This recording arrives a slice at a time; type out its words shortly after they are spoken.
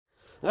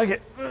Okay,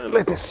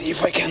 let me see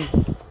if I can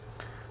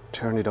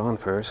turn it on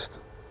first.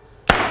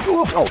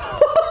 Oh.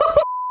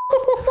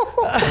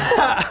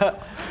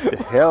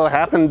 The hell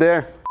happened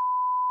there?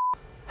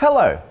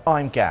 Hello,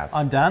 I'm Gav.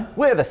 I'm Dan.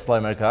 We're the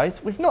Slow-Mo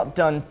guys. We've not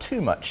done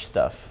too much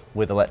stuff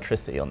with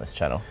electricity on this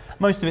channel.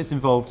 Most of it's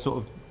involved sort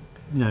of,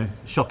 you know,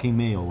 shocking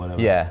me or whatever.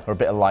 Yeah, or a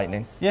bit of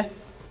lightning. Yeah.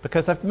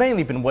 Because I've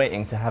mainly been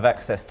waiting to have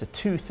access to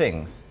two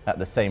things at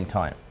the same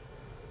time.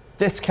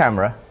 This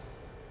camera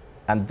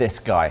and this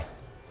guy.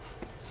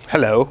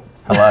 Hello.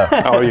 Hello.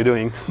 How are you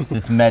doing? This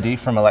is Mehdi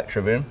from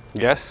ElectroBOOM.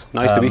 Yes,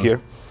 nice to be here.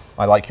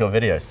 I like your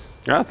videos.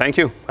 Yeah, thank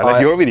you. I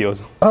like your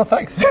videos. Oh,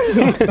 thanks.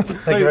 Thank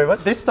you very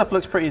much. This stuff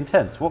looks pretty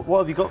intense. What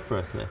have you got for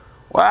us there?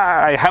 Well,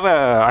 I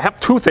have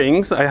two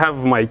things. I have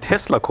my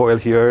Tesla coil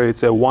here.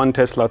 It's a 1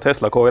 Tesla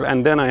coil,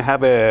 and then I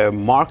have a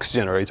Marx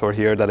generator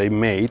here that I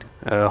made.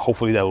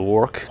 Hopefully that'll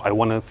work. I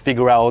want to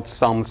figure out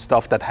some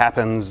stuff that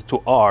happens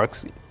to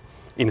arcs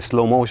in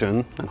slow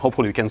motion, and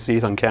hopefully we can see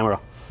it on camera.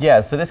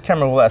 Yeah, so this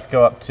camera will let us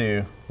go up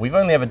to, we've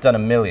only ever done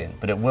 1 million,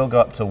 but it will go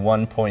up to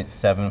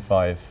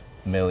 1.75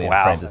 million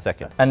frames a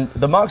second. And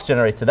the Marx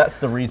generator, that's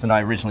the reason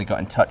I originally got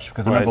in touch,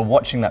 because I remember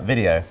watching that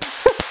video.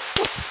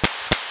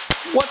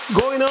 What's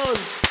going on?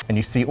 And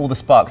you see all the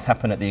sparks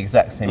happen at the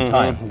exact same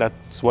time.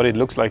 That's what it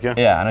looks like, yeah.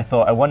 Yeah, and I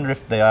thought, I wonder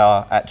if they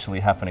are actually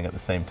happening at the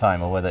same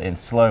time, or whether in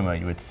slow-mo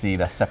you would see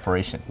their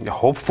separation.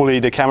 Hopefully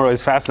the camera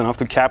is fast enough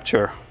to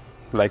capture,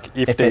 like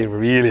if they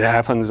really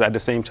happens at the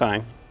same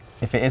time.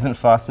 If it isn't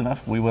fast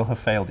enough, we will have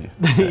failed you.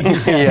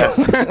 Yes.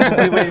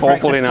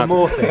 Hopefully not.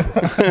 More things.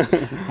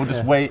 We'll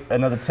just wait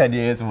another 10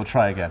 years and we'll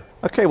try again.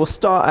 Okay, we'll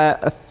start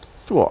at,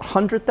 what,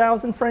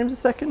 100,000 frames a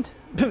second?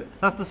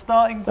 That's the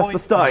starting point. That's the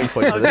starting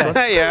point for this one.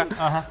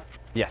 Yeah.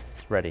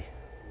 Yes, ready.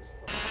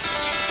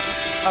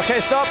 Okay,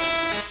 stop.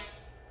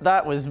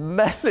 That was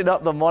messing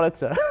up the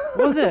monitor.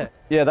 Was it?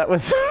 Yeah, that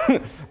was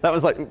that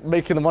was like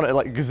making the monitor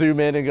like zoom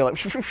in and go like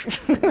because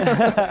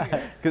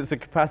it's a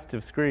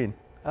capacitive screen.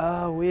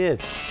 Oh,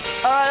 weird.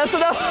 All right, that's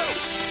enough.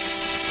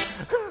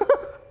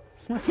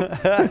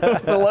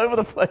 It's all over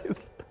the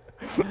place.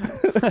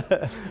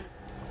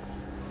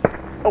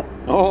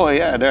 Oh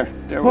yeah, there.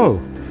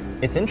 Whoa.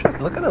 It's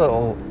interesting. Look at the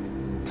little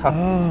tufts.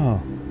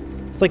 Oh.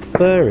 It's like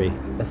furry.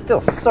 They're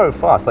still so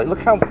fast. Like,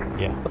 look how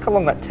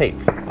long that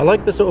takes. I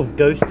like the sort of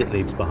ghost it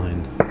leaves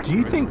behind. Do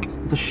you think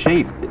the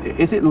shape,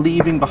 is it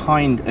leaving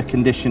behind a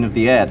condition of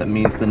the air that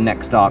means the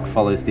next arc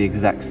follows the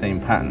exact same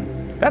pattern?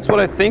 That's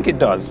what I think it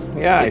does.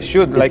 Yeah, it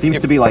should. It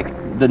seems to be like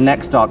the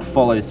next arc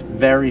follows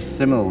very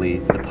similarly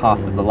the path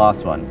of the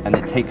last one, and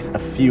it takes a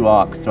few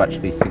arcs to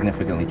actually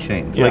significantly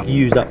change. To like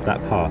use up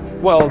that path.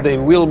 Well, they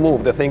will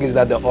move. The thing is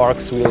that the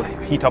arcs will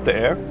heat up the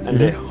air, and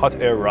the hot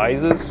air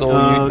rises,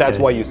 so that's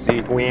why you see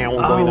it going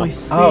up. I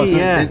see. Oh, so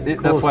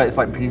that's why it's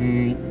like...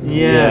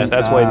 Yeah,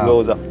 that's why it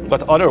goes up.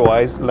 But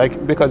otherwise,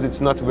 like, because it's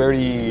not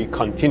very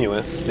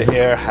continuous, the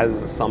air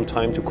has some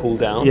time to cool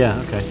down.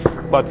 Yeah, okay.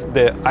 But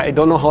I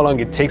don't know how long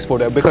it takes for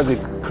that, because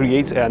it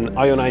creates an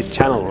ionized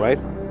channel, right?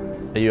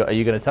 Are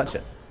you going to touch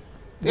it?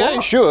 Yeah,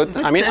 you should.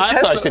 I mean, I've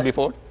touched it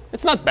before.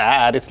 It's not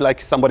bad. It's like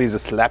somebody's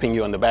slapping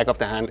you on the back of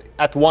the hand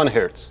at 1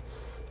 hertz.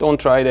 Don't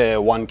try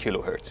the 1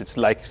 kilohertz. It's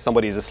like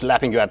somebody's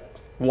slapping you at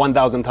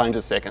 1,000 times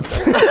a second.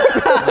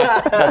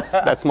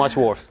 That's much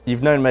worse.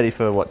 You've known Mehdi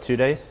for what, 2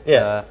 days?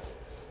 Yeah.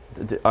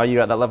 Are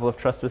you at that level of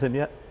trust with him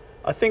yet?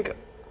 I think...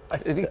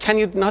 Can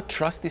you not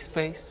trust this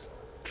face,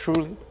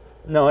 truly?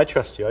 No, I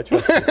trust you. I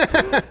trust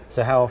you.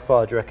 So how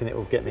far do you reckon it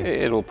will get me?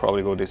 It will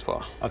probably go this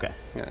far. Okay.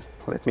 Yeah.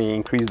 Let me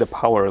increase the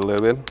power a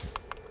little bit.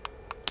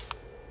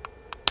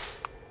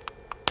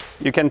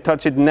 You can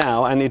touch it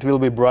now, and it will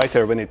be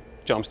brighter when it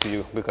jumps to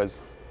you, because...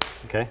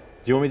 Okay.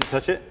 Do you want me to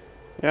touch it?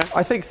 Yeah.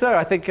 I think so.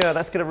 I think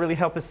that's going to really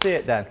help us see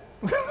it, Dan.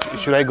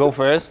 Should I go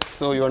first,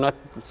 so you're not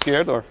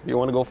scared, or you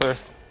want to go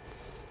first?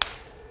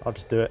 I'll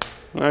just do it.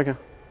 Okay.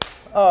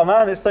 Oh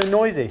man, it's so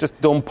noisy. Just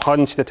don't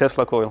punch the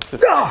Tesla coil.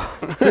 Just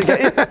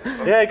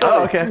Yeah,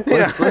 got it. Okay.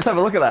 Let's have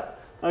a look at that.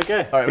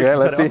 Okay. All right, yeah,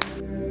 let's see.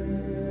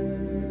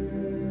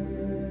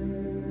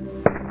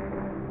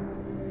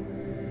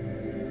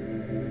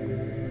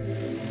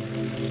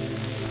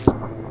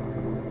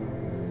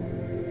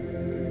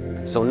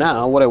 So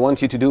now what I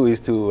want you to do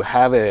is to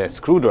have a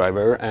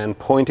screwdriver and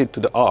point it to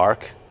the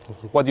arc.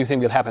 What do you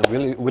think will happen?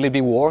 Will it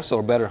be worse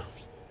or better?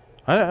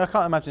 I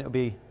can't imagine it'll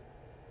be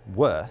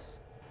worse,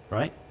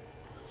 right?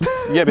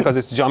 Yeah, because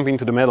it's jumping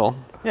to the metal.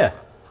 Yeah.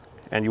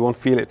 And you won't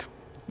feel it.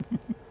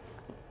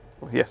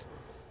 Yes.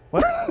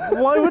 What?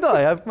 Why would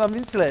I? I'm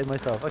insulated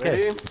myself.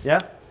 Okay. Ready? Yeah.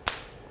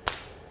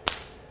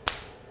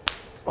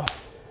 Oh.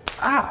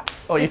 Ah!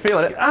 Oh, you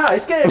feeling it? Ah,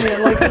 it's getting me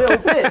in like a little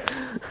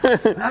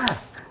bit.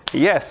 Ah.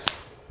 Yes.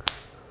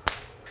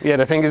 Yeah,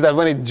 the thing is that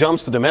when it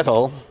jumps to the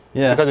metal,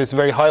 because it's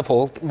very high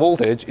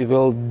voltage, it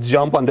will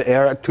jump on the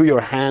air to your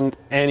hand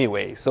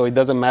anyway, so it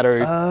doesn't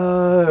matter.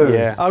 Oh.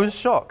 Yeah. I was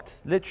shocked,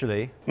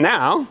 literally.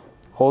 Now,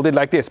 hold it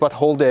like this, but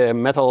hold the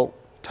metal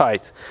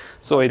tight.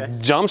 So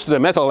it jumps to the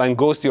metal and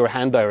goes to your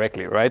hand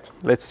directly, right?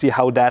 Let's see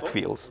how that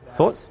feels.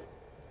 Thoughts?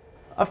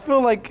 I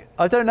feel like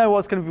I don't know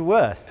what's going to be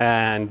worse.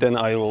 And then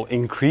I will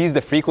increase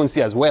the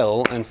frequency as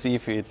well and see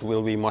if it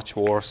will be much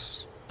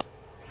worse.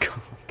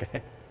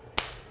 Okay.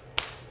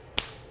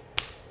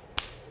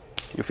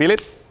 You feel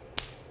it?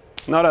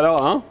 Not at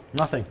all, huh?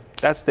 Nothing.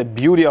 That's the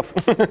beauty of.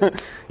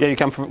 Yeah, you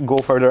can go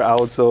further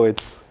out, so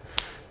it's.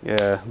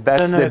 Yeah,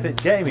 that's. I don't know if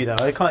it's getting me though.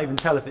 I can't even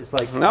tell if it's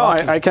like. No,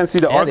 I can see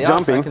the arc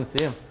jumping. I can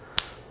see him.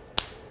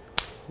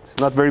 It's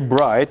not very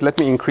bright. Let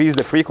me increase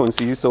the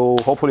frequency, so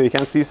hopefully you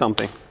can see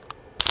something.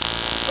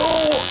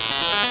 Oh!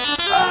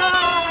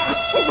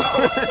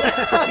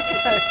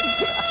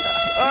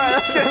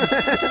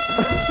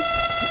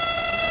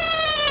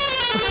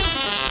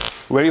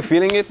 Were you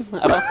feeling it?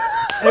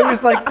 It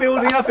was like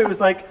building up. It was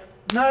like,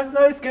 no,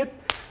 it's good.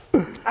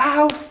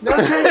 Ow,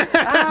 okay,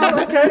 ow,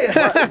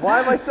 okay. Why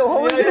am I still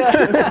holding it?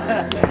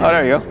 Oh,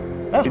 there you go.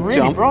 That's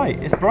really bright.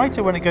 It's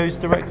brighter when it goes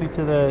directly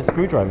to the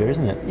screwdriver,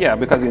 isn't it? Yeah,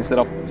 because instead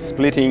of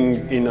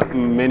splitting in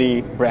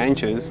many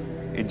branches,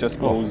 it just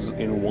goes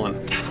in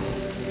one.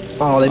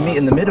 Oh, they meet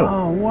in the middle.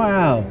 Oh,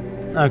 wow.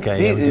 Okay.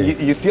 See,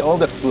 you see all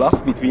the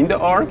fluff between the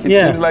arc? It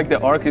seems like the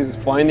arc is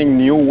finding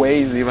new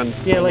ways even.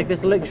 Yeah, like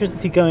there's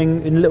electricity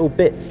going in little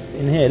bits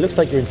in here. It looks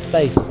like you're in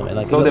space or something.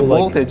 Like so the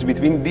voltage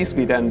between this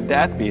bit and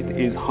that bit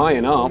is high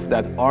enough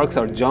that arcs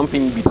are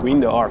jumping between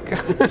the arc.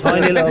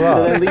 Tiny little arcs.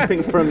 So they're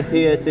leaping from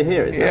here to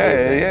here, is that what you're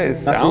saying? Yeah, it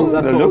sounds,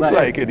 it looks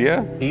like it,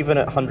 yeah. Even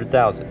at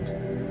 100,000?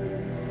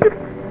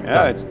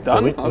 Yeah, it's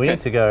done. So we need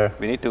to go...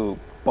 We need to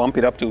bump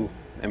it up to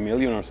 1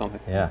 million or something.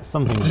 Yeah,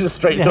 something. Just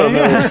straight to 1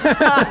 million.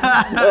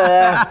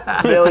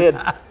 Million.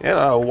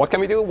 Yeah, what can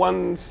we do?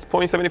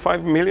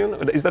 1.75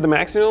 million? Is that the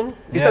maximum?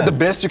 Is that the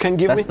best you can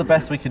give me? That's the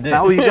best we can do.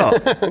 How you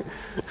got?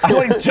 I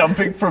like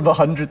jumping from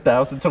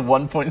 100,000 to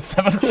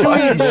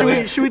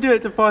 1.75. Should we do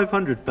it to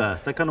 500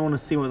 first? I kind of want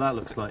to see what that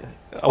looks like.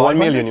 1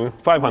 million, you mean?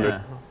 500.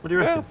 Yeah. What do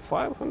you reckon? Yeah,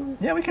 500.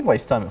 Yeah, we can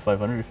waste time at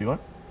 500 if you want.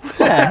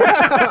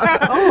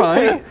 Yeah. All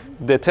right.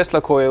 The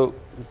Tesla coil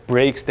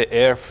breaks the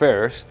air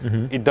first.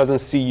 It doesn't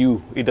see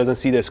you. It doesn't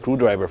see the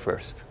screwdriver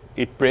first.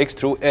 It breaks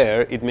through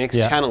air. It makes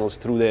channels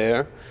through the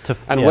air.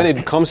 And when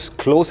it comes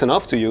close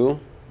enough to you,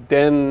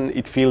 then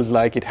it feels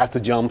like it has to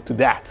jump to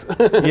that.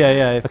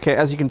 Yeah. Okay,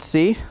 as you can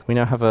see, we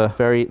now have a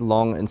very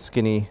long and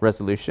skinny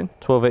resolution,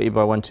 1280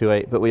 by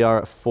 128, but we are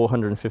at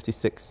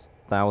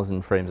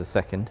 456,000 frames a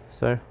second.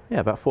 So yeah,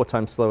 about 4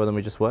 times slower than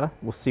we just were.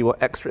 We'll see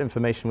what extra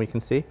information we can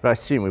see, but I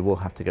assume we will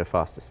have to go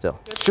faster still.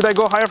 Should I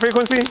go higher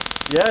frequency?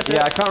 Yeah,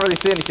 I can't really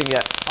see anything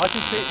yet. I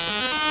can see.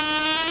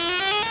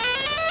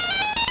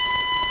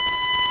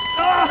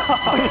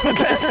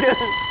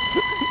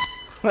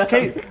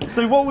 Okay,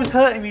 so what was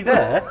hurting me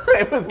there?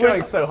 It was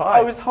going so high.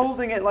 I was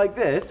holding it like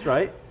this,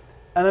 right?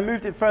 And I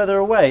moved it further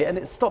away, and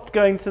it stopped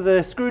going to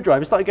the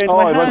screwdriver. It started going to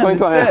my hand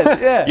instead.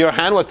 Yeah. Your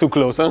hand was too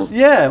close, huh?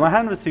 Yeah, my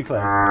hand was too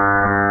close.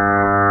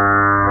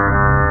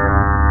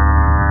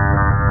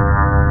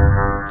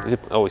 Is it?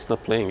 Oh, it's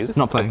not playing, is it? It's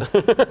not playing.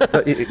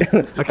 So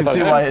I can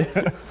see why.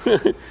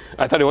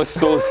 I thought it was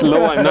so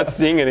slow. I'm not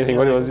seeing anything.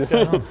 What was it?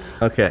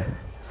 Okay,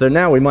 so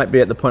now we might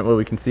be at the point where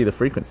we can see the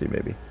frequency,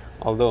 maybe.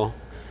 Although,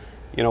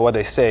 you know what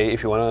they say,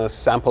 if you want to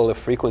sample the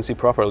frequency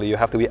properly, you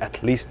have to be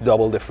at least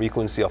double the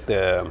frequency of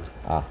the...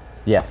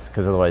 Yes,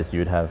 because otherwise you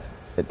would have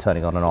it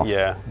turning on and off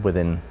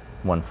within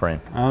 1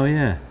 frame. Oh,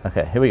 yeah.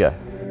 Okay, here we go.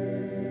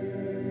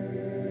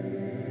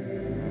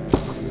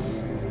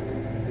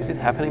 Is it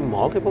happening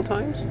multiple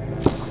times?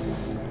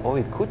 Oh,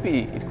 it could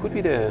be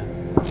the...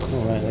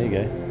 All right, there you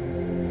go.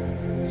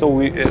 So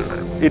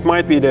it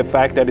might be the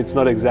fact that it's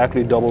not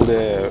exactly double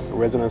the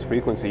resonance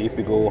frequency if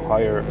we go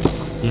higher.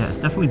 Yeah, it's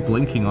definitely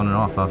blinking on and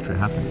off after it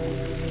happens.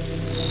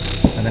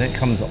 And then it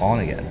comes on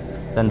again.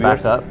 Then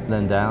back up,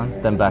 then down,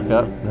 then back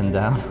up, then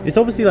down. It's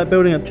obviously like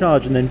building up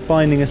charge and then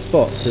finding a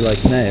spot to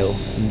like nail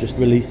and just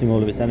releasing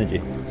all of its energy.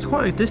 It's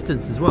quite a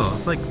distance as well.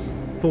 It's like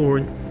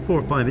 4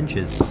 or 5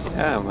 inches.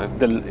 Yeah,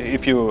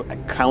 if you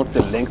count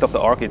the length of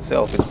the arc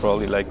itself, it's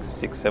probably like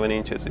 6-7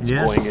 inches. It's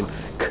going in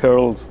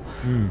curls.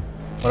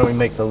 Why don't we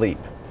make the leap?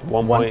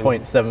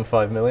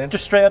 1.75 million?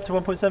 Just straight up to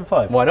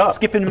 1.75? Why not?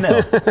 Skipping a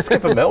mil.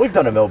 Skip a mil? We've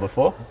done a mil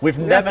before. We've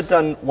never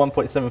done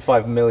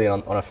 1.75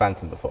 million on a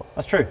Phantom before.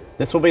 That's true.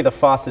 This will be the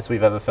fastest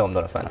we've ever filmed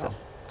on a Phantom.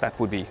 That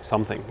would be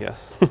something,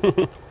 yes.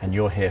 And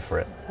you're here for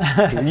it.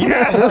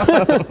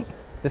 Yes!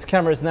 This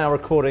camera is now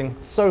recording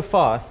so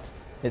fast,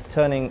 it's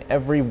turning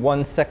every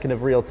 1 second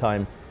of real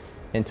time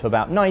into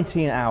about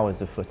 19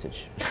 hours of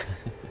footage.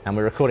 And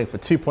we're recording for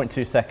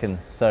 2.2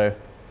 seconds, so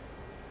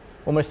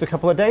almost a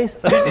couple of days.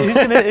 So who's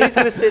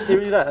gonna sit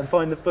through that and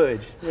find the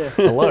footage? Yeah.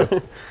 Hello.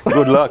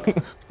 Good luck.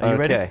 Are you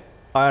ready?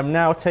 I am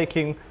now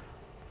taking,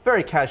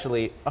 very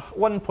casually,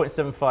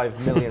 1.75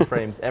 million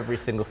frames every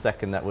single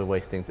second that we're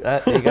wasting.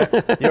 There you go.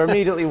 You're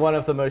immediately one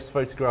of the most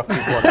photographed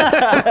people on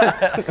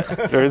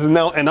Earth. There is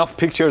now enough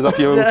pictures of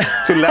you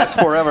to last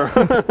forever.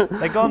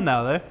 They're gone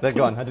now, though. They're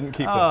gone. I didn't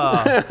keep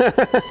them.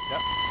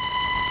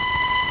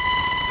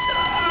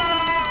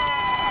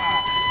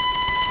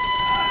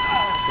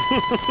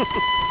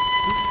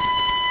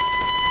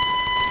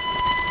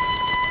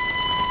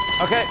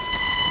 Okay.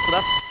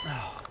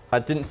 I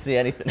didn't see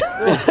anything.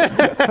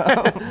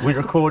 We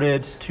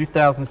recorded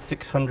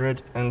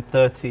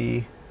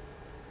 2,630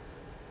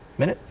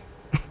 minutes.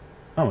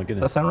 Oh my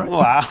goodness. Does that sound right?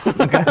 Wow.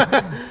 Okay.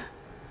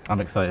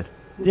 I'm excited.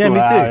 Yeah, me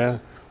too. Yeah.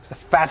 It's the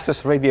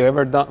fastest radio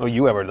ever done, or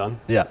you ever done.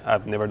 Yeah.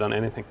 I've never done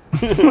anything.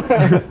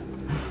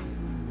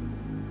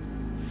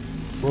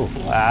 Oh,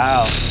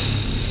 wow.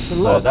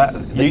 So that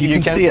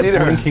you can see it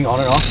blinking on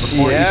and off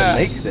before it even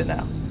makes it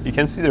now. You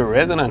can see the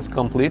resonance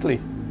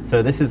completely.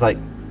 So this is like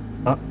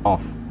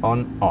off,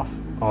 on, off,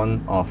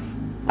 on, off,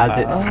 as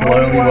it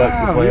slowly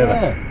works its way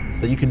over.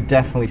 So you can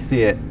definitely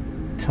see it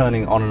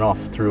turning on and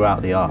off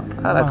throughout the arc.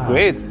 Ah, that's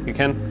great. You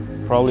can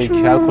probably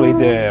calculate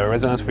the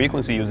resonance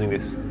frequency using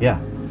this. Yeah,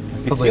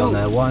 it's probably on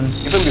there.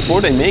 Even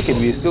before they make it,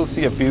 we still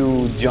see a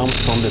few jumps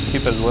from the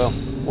tip as well.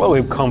 Well,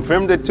 we've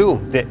confirmed it too.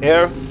 The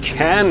air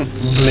can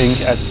blink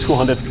at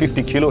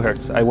 250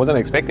 kilohertz. I wasn't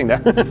expecting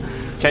that.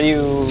 Can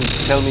you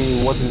tell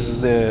me what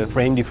is the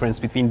frame difference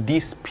between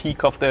this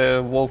peak of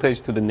the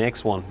voltage to the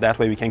next one? That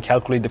way we can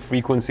calculate the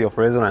frequency of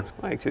resonance.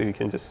 Actually, we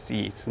can just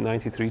see it's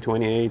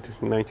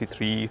 9328,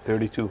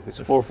 9332. It's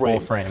 4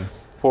 frames. 4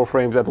 frames. 4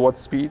 frames at what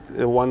speed?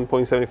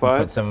 1.75?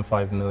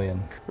 1.75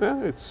 million. Yeah,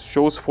 it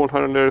shows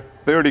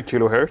 430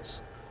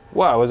 kilohertz.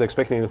 Wow, I was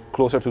expecting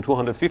closer to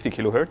 250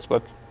 kilohertz,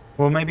 but...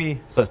 Well, maybe...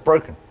 So it's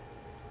broken.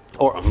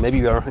 Or maybe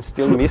we are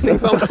still missing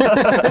something.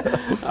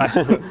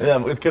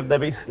 Yeah, could there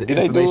be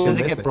information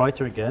Does it get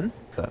brighter again?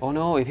 So. Oh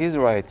no, it is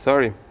right,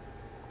 sorry.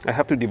 I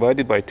have to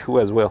divide it by 2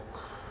 as well.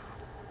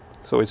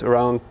 So it's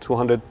around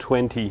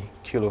 220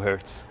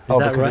 kilohertz. Oh,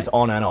 because it's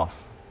on and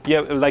off. Yeah,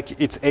 like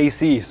it's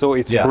AC, so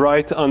it's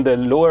bright on the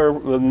lower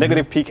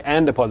negative peak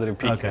and the positive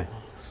peak. Okay.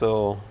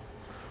 So...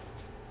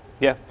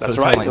 Yeah, that's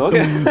so right. Like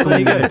okay. There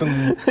you go.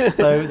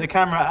 So the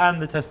camera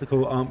and the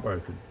testicle aren't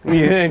broken.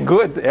 Yeah,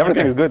 good.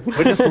 Everything is good.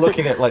 We're just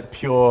looking at like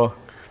pure,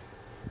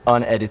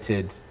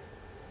 unedited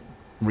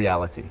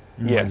reality.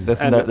 Yes.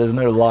 There's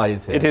no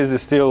lies here. It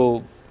is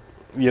still,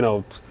 you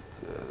know,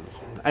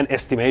 an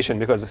estimation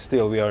because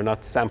still we are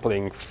not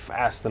sampling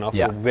fast enough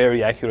to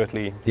very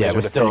accurately measure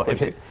we're the still,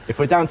 frequency. if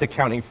we're down to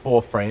counting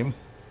 4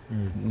 frames,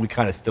 we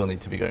kind of still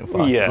need to be going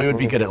faster. Yeah. We would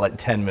be good at like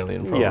 10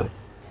 million probably. Yeah.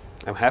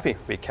 I'm happy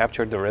we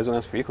captured the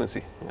resonance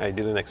frequency. I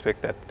didn't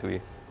expect that to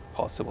be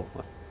possible.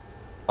 But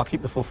I'll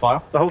keep the full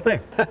file. The whole thing.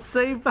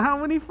 Save the how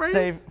many frames?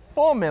 Save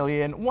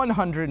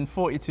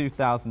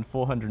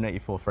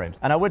 4,142,484 frames.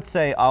 And I would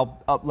say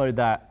I'll upload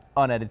that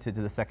unedited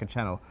to the second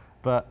channel,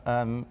 but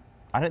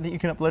I don't think you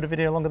can upload a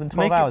video longer than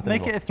 12 hours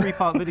anymore. Make it a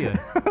 3-part video.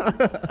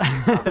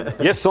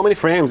 Yes, so many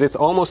frames. It's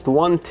almost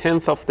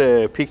 1/10 of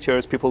the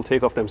pictures people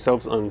take of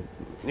themselves on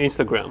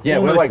Instagram. Yeah,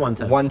 we're like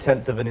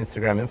 1/10 of an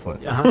Instagram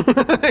influencer.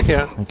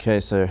 Yeah. Okay,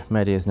 so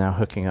Mehdi is now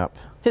hooking up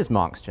his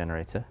Marks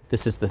generator.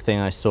 This is the thing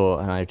I saw,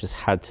 and I just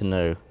had to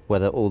know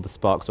whether all the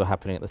sparks were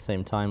happening at the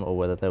same time or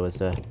whether there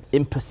was a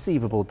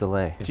imperceivable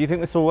delay. Do you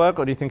think this will work,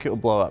 or do you think it will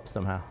blow up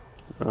somehow?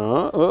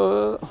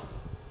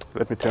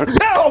 Let me turn.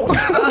 Ow!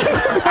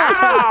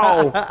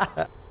 Ow!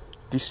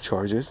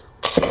 Discharges.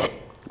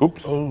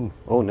 Oops. Oh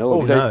no. Oh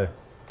no.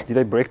 Did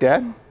I break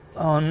that?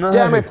 Oh no.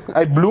 Damn it!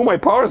 I blew my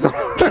power supply.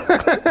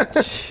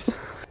 Jeez.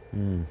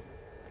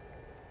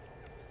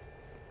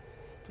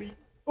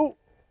 Oh,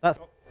 that's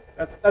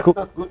cool.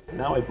 Not good.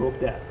 Now I broke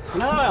that.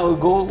 Now I'll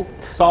go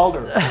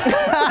solder.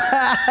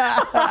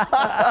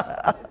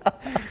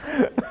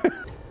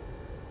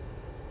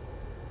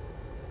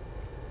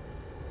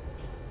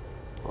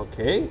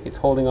 Okay, it's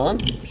holding on.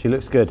 She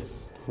looks good.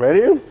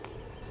 Ready?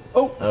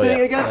 Oh,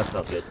 sitting again. That's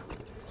not good.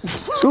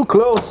 Too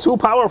close, too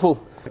powerful.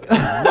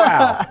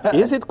 Wow.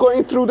 Is it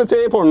going through the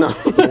tape or not?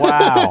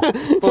 Wow.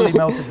 Fully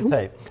melted the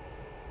tape.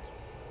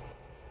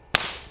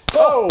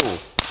 Oh!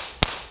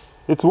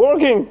 It's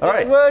working. All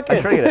right, it's working.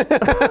 I triggered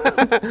it.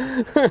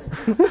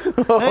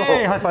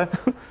 Hey, high five.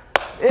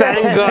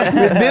 Thank God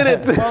we did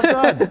it. Well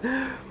done.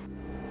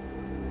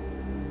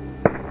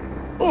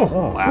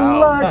 Oh,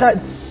 wow.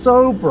 That's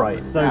so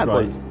bright. So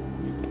bright.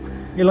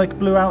 You like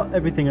blew out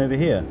everything over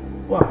here.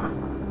 Wow.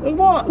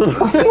 What?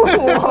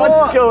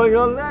 What's going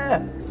on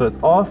there? So it's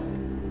off.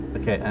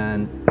 Okay,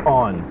 and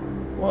on.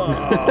 Whoa.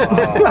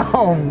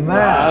 Oh man.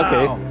 Wow,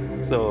 okay.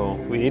 So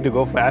we need to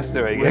go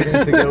faster, I guess. We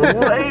need to go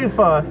way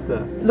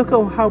faster. Look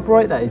how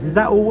bright that is. Is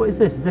that all? What is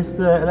this? Is this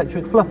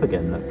electric fluff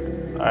again? Look.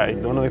 I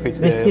don't know if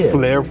it's the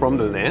flare from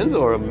the lens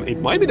or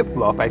it might be the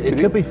fluff actually. It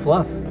could be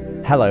fluff.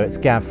 Hello, it's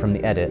Gav from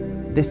The Edit.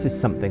 This is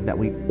something that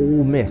we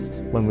all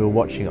missed when we were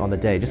watching it on the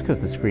day, just because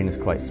the screen is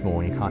quite small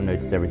and you can't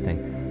notice everything.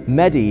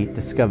 Mehdi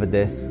discovered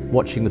this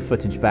watching the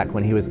footage back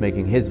when he was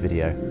making his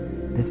video.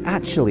 There's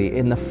actually,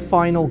 in the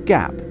final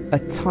gap, a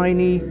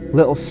tiny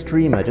little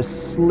streamer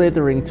just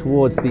slithering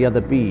towards the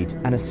other bead,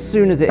 and as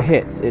soon as it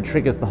hits, it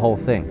triggers the whole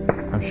thing.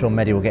 I'm sure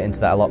Mehdi will get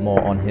into that a lot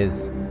more on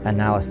his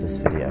analysis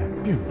video.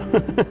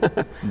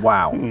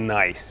 Wow.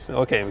 Nice.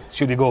 Okay,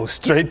 should we go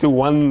straight to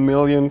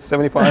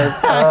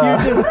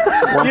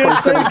 1,075,000? You're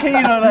so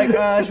keen on like,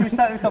 should we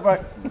set this up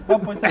like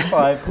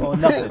 1.75 or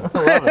nothing?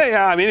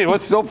 Yeah, I mean, it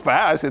was so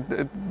fast.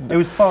 It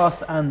was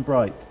fast and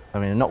bright. I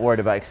mean, I'm not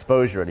worried about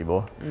exposure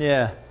anymore.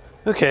 Yeah.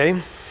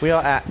 Okay. We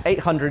are at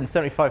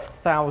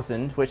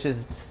 875,000, which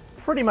is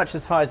pretty much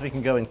as high as we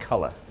can go in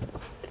color,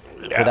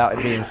 without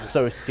it being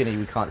so skinny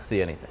we can't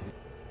see anything.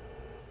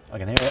 I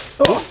can hear it.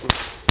 Oh.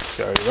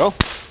 There you go.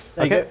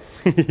 There you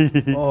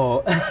go.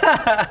 Oh.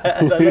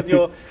 And I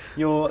love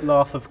your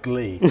laugh of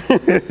glee.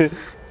 Do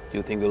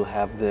you think we'll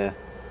have the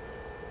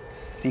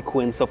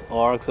sequence of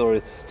arcs, or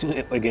it's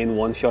again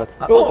one shot?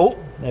 Oh,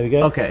 there we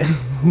go. Okay.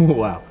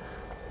 Wow.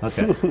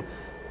 Okay.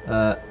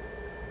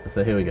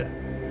 So here we go.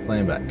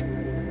 Playing back.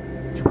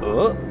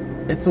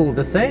 It's all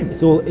the same.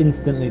 It's all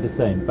instantly the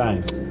same. Bang.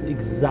 It's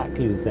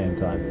exactly the same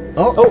time.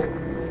 Oh,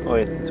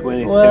 wait, it's when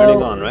it's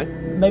turning on, right?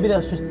 Maybe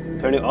that's just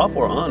turning off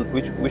or on.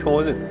 Which one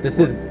was it? This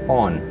is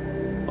on.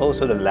 Oh,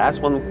 so the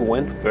last one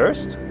went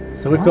first?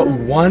 So we've got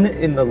one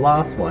in the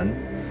last one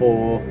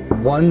for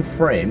one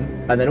frame,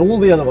 and then all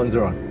the other ones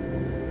are on.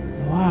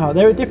 Wow,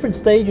 they're at different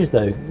stages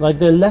though. Like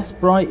they're less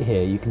bright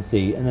here, you can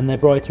see, and then they're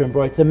brighter and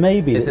brighter.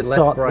 Maybe is it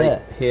less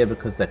bright here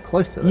because they're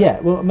closer? Yeah,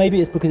 well,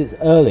 maybe it's because it's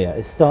earlier.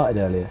 It started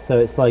earlier, so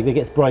it's like it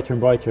gets brighter and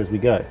brighter as we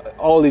go.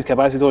 All these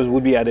capacitors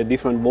would be at a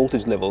different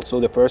voltage level, so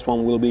the first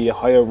one will be a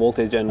higher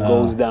voltage and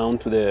goes down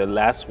to the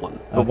last one.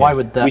 But why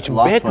would that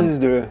last one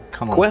the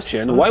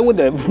question? Why would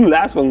the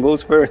last one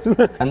goes first?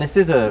 And this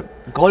is a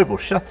global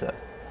shutter.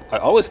 I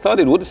always thought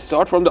it would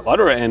start from the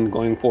other end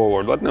going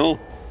forward, but no.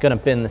 Gonna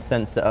bin the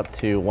sensor up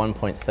to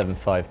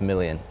 1.75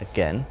 million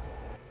again.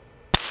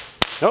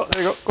 Oh,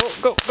 there you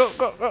go.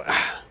 Go.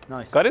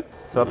 Nice. Got it?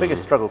 So our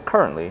biggest struggle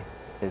currently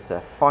is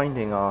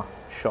finding our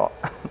shot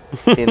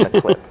in the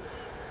clip.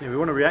 Yeah, we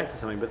want to react to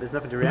something, but there's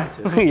nothing to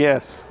react to.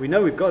 Yes. We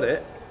know we've got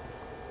it.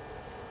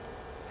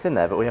 It's in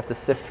there, but we have to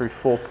sift through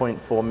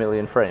 4.4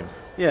 million frames.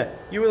 Yeah,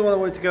 you were the one that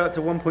wanted to go up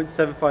to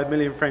 1.75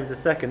 million frames a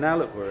second. Now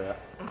look where we're at.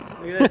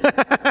 Look at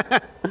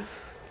this.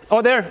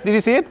 Oh, there. Did you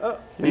see it? Oh,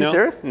 are you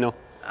serious? No.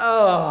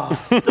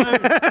 Oh, don't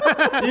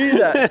do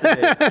that to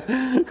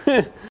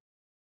me.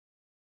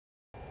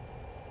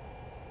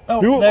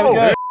 Oh, there we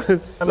go.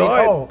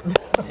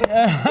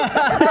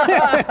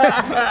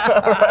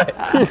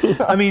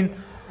 I mean,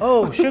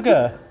 oh,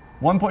 sugar.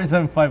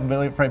 1.75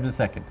 million frames a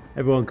second.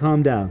 Everyone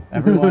calm down.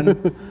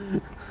 Everyone,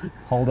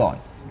 hold on.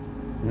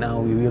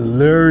 Now we will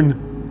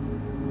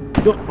learn.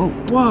 Oh,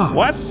 wow.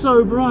 What?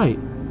 So bright.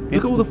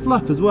 Look at all the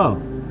fluff as well.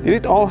 Did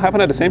it all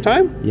happen at the same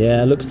time?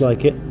 Yeah, looks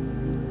like it.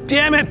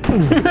 Damn it!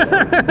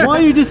 Why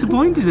are you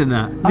disappointed in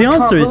that? The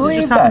answer is it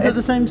just happens at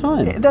the same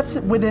time. That's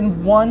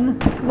within one.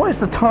 What is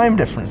the time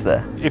difference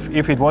there? If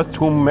it was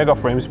 2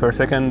 megaframes per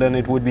second, then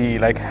it would be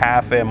like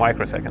half a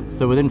microsecond.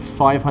 So within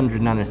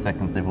 500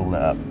 nanoseconds, they've all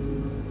lit up,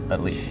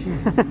 at least.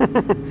 So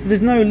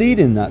there's no lead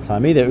in that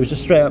time either. It was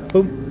just straight up,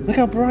 boom. Look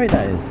how bright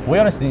that is. We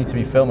honestly need to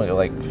be filming at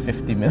like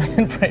 50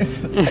 million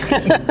frames a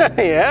second.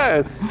 Yeah,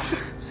 it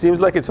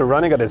seems like it's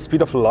running at the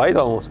speed of light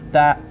almost.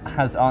 That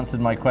has answered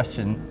my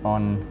question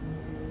on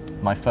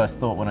my first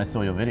thought when I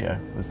saw your video.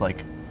 It was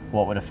like,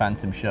 what would a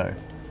Phantom show?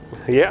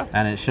 Yeah.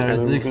 And it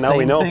shows the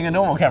same thing a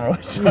normal camera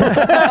would show.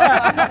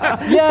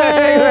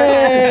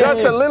 Yay!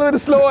 Just a little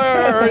bit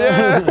slower,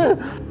 yeah.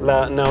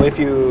 Now, if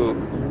you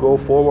go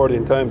forward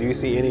in time, do you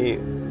see any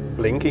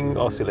blinking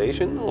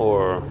oscillation,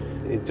 or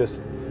it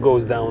just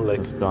goes down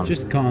like...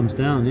 Just calms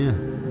down, yeah.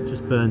 It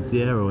just burns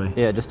the air away.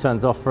 Yeah, it just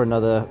turns off for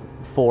another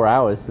 4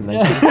 hours. And then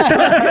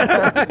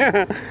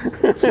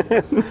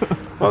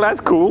Well,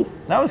 that's cool.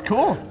 That was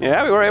cool.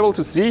 Yeah, we were able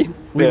to see.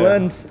 We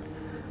learned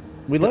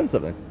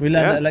something. We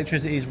learned that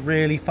electricity is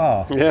really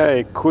fast. Yeah,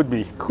 it could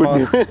be.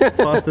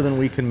 Faster than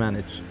we can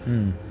manage.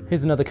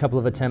 Here's another couple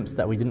of attempts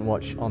that we didn't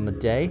watch on the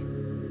day.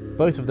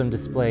 Both of them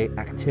display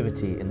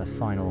activity in the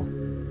final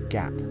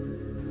gap.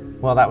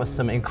 Well, that was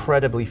some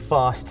incredibly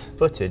fast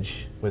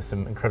footage with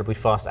some incredibly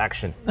fast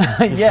action.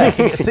 Yeah,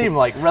 it seemed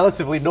like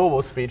relatively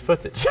normal speed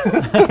footage.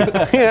 Yeah,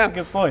 that's a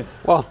good point.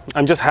 Well,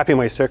 I'm just happy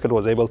my circuit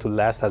was able to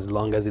last as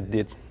long as it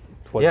did.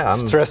 It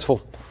was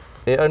stressful.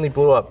 It only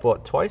blew up,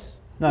 what, twice?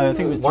 No, I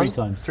think it was three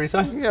times. 3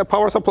 times? Yeah,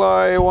 power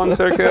supply, one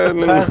circuit.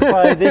 Power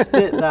supply, this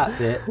bit, that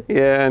bit.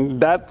 Yeah,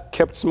 and that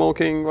kept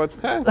smoking. But,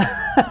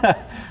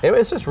 It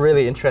was just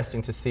really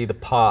interesting to see the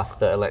path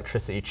that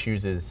electricity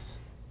chooses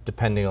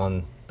depending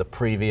on the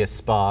previous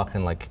spark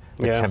and like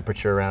the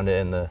temperature around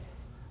it and the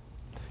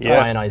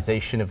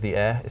ionization of the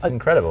air. It's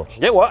incredible.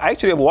 Yeah, well,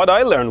 actually, what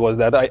I learned was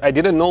that I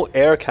didn't know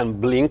air can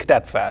blink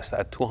that fast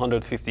at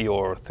 250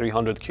 or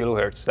 300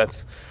 kilohertz.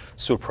 That's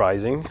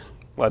surprising.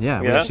 But we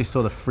actually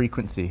saw the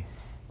frequency.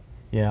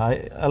 Yeah,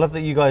 I love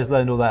that you guys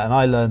learned all that, and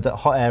I learned that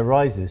hot air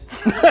rises.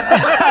 And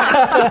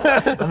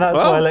that's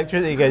why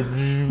electricity goes.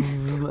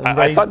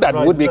 I thought that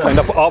would be kind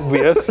of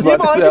obvious, but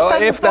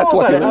if that's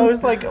what you know. I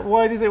was like,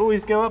 why does it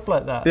always go up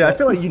like that? Yeah, I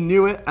feel like you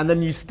knew it, and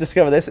then you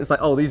discover this. It's like,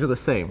 oh, these are the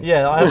same.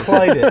 Yeah, I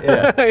applied it.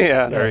 Yeah,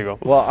 there you go.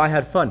 Well, I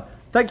had fun.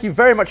 Thank you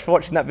very much for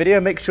watching that video.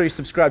 Make sure you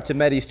subscribe to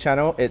Mehdi's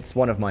channel. It's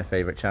one of my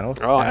favorite channels.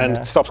 Oh,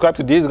 and subscribe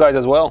to these guys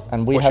as well.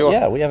 And we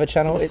have, we have a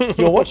channel. It's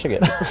you're watching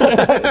it.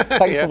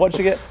 Thanks for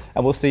watching it,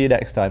 and we'll see you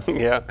next time.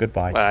 Yeah.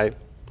 Goodbye. Bye.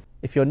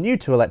 If you're new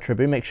to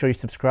ElectroBOOM, make sure you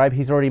subscribe.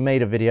 He's already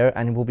made a video,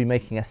 and we'll be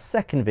making a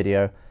second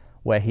video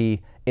where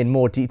he, in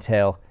more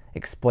detail,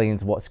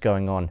 explains what's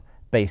going on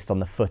based on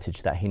the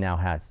footage that he now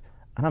has.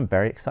 And I'm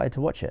very excited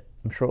to watch it.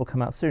 I'm sure it will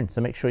come out soon,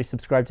 so make sure you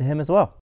subscribe to him as well.